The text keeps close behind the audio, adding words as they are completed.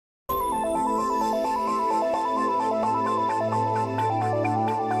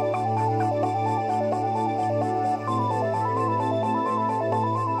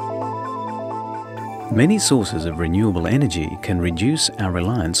Many sources of renewable energy can reduce our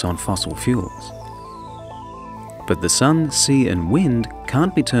reliance on fossil fuels. But the sun, sea and wind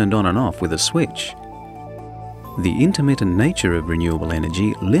can't be turned on and off with a switch. The intermittent nature of renewable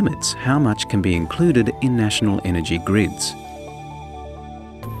energy limits how much can be included in national energy grids.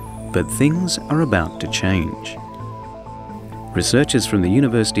 But things are about to change. Researchers from the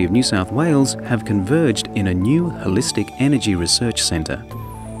University of New South Wales have converged in a new holistic energy research centre.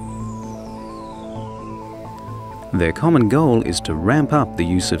 Their common goal is to ramp up the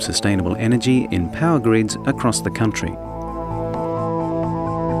use of sustainable energy in power grids across the country.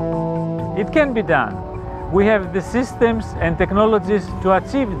 It can be done. We have the systems and technologies to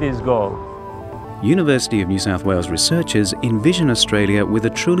achieve this goal. University of New South Wales researchers envision Australia with a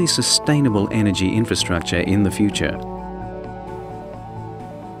truly sustainable energy infrastructure in the future.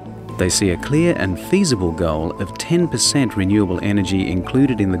 They see a clear and feasible goal of 10% renewable energy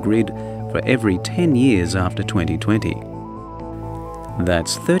included in the grid for every 10 years after 2020.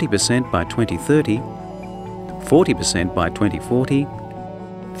 That's 30% by 2030, 40% by 2040,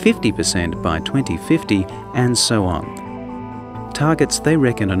 50% by 2050, and so on. Targets they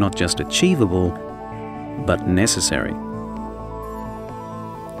reckon are not just achievable, but necessary.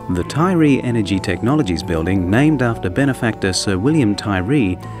 The Tyree Energy Technologies building, named after benefactor Sir William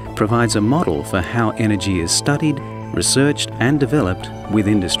Tyree, provides a model for how energy is studied, researched and developed with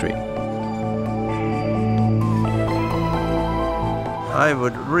industry. I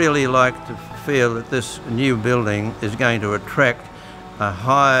would really like to feel that this new building is going to attract a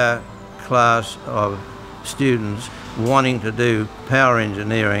higher class of students wanting to do power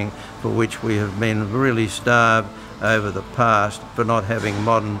engineering, for which we have been really starved over the past for not having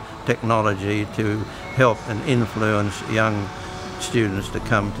modern technology to help and influence young students to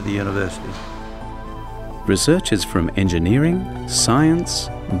come to the university. Researchers from engineering, science,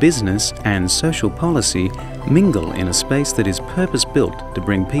 business and social policy mingle in a space that is purpose-built to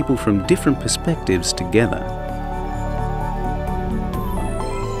bring people from different perspectives together.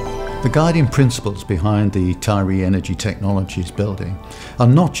 The guiding principles behind the Tyree Energy Technologies building are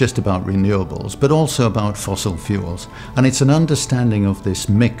not just about renewables, but also about fossil fuels. And it's an understanding of this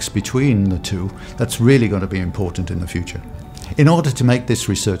mix between the two that's really going to be important in the future. In order to make this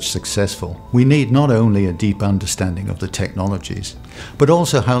research successful, we need not only a deep understanding of the technologies, but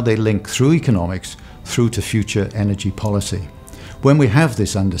also how they link through economics through to future energy policy. When we have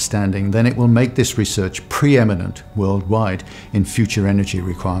this understanding, then it will make this research preeminent worldwide in future energy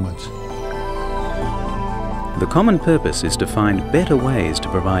requirements. The common purpose is to find better ways to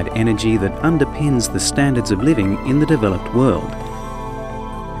provide energy that underpins the standards of living in the developed world,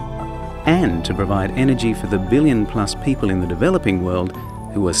 and to provide energy for the billion-plus people in the developing world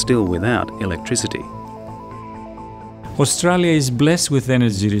who are still without electricity. Australia is blessed with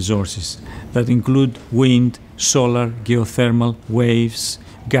energy resources that include wind, solar, geothermal, waves,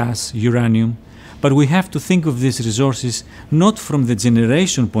 gas, uranium. But we have to think of these resources not from the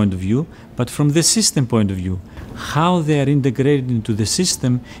generation point of view, but from the system point of view, how they are integrated into the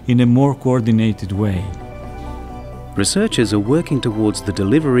system in a more coordinated way. Researchers are working towards the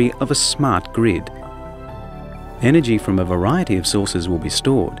delivery of a smart grid. Energy from a variety of sources will be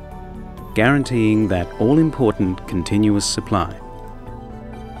stored, guaranteeing that all-important continuous supply.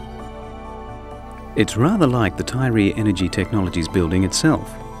 It's rather like the Tyree Energy Technologies building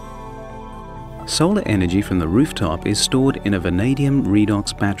itself. Solar energy from the rooftop is stored in a vanadium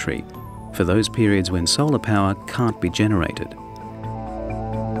redox battery for those periods when solar power can't be generated.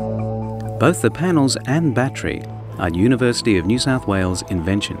 Both the panels and battery are University of New South Wales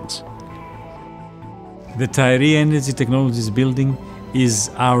inventions. The Tyree Energy Technologies building is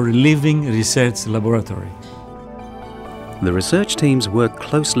our living research laboratory. The research teams work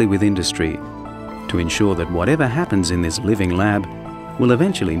closely with industry to ensure that whatever happens in this living lab will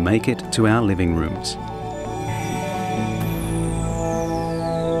eventually make it to our living rooms.